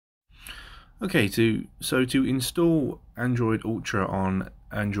Okay, to install Android Ultra on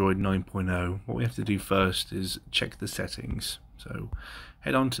Android 9.0, what we have to do first is check the settings. So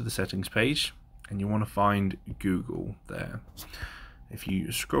head on to the settings page and you want to find Google there. If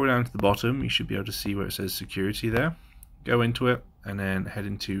you scroll down to the bottom, you should be able to see where it says security there. Go into it and then head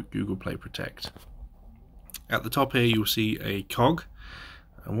into Google Play Protect. At the top here you'll see a cog,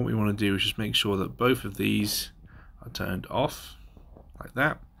 and what we want to do is just make sure that both of these are turned off like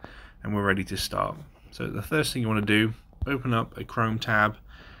that, and we're ready to start. So the first thing you want to do, open up a Chrome tab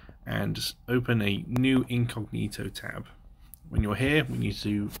and just open a new incognito tab. When you're here, we need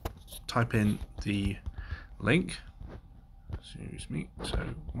to type in the link, excuse me, so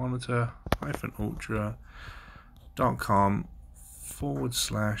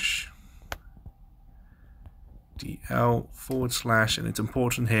monitor-ultra.com/DL/ and it's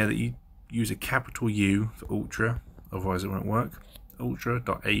important here that you use a capital U for Ultra, otherwise it won't work.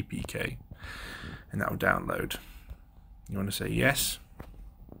 Ultra.apk, and that will download. You want to say yes,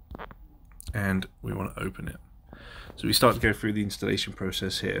 and we want to open it. So we start to go through the installation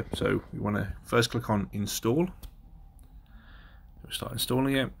process here. So we want to first click on install. We'll start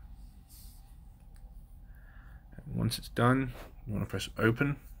installing it, and once it's done you want to press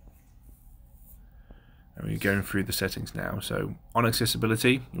open, and we're going through the settings now. So on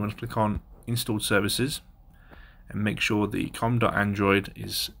accessibility you want to click on installed services and make sure the com.android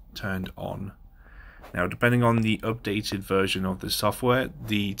is turned on. Now, depending on the updated version of the software,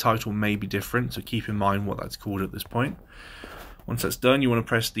 the title may be different, so keep in mind what that's called at this point. Once that's done, you want to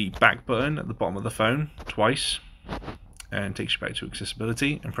press the back button at the bottom of the phone twice, and it takes you back to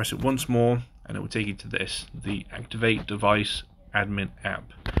accessibility, and press it once more and it will take you to this, the Activate Device Admin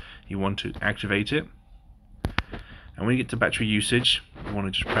app. You want to activate it, and when you get to battery usage, you want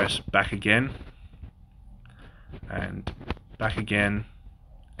to just press back again and back again,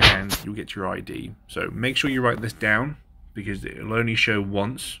 and you'll get your ID. So make sure you write this down because it will only show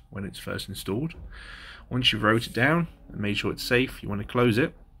once when it's first installed. Once you've wrote it down and made sure it's safe, you want to close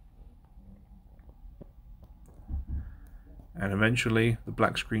it, and eventually the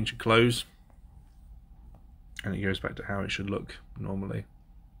black screen should close and it goes back to how it should look normally.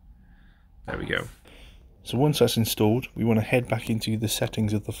 There we go. So once that's installed, we want to head back into the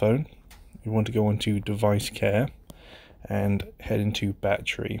settings of the phone. We want to go onto device care and head into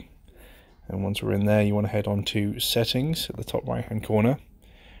battery, and once we're in there you want to head on to settings at the top right hand corner,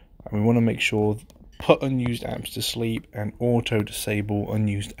 and we want to make sure put unused apps to sleep and auto disable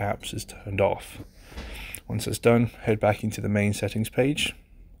unused apps is turned off. Once that's done, head back into the main settings page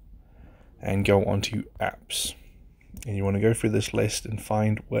and go onto apps, and you want to go through this list and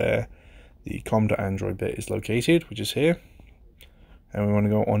find where the com.android bit is located, which is here, and we want to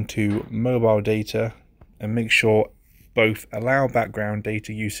go onto mobile data and make sure both allow background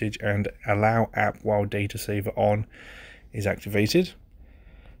data usage and allow app while data saver on is activated.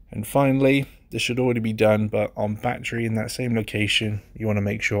 And finally, this should already be done, but on battery in that same location you want to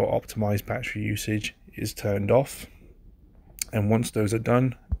make sure optimize battery usage is turned off, and once those are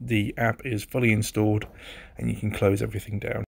done the app is fully installed and you can close everything down.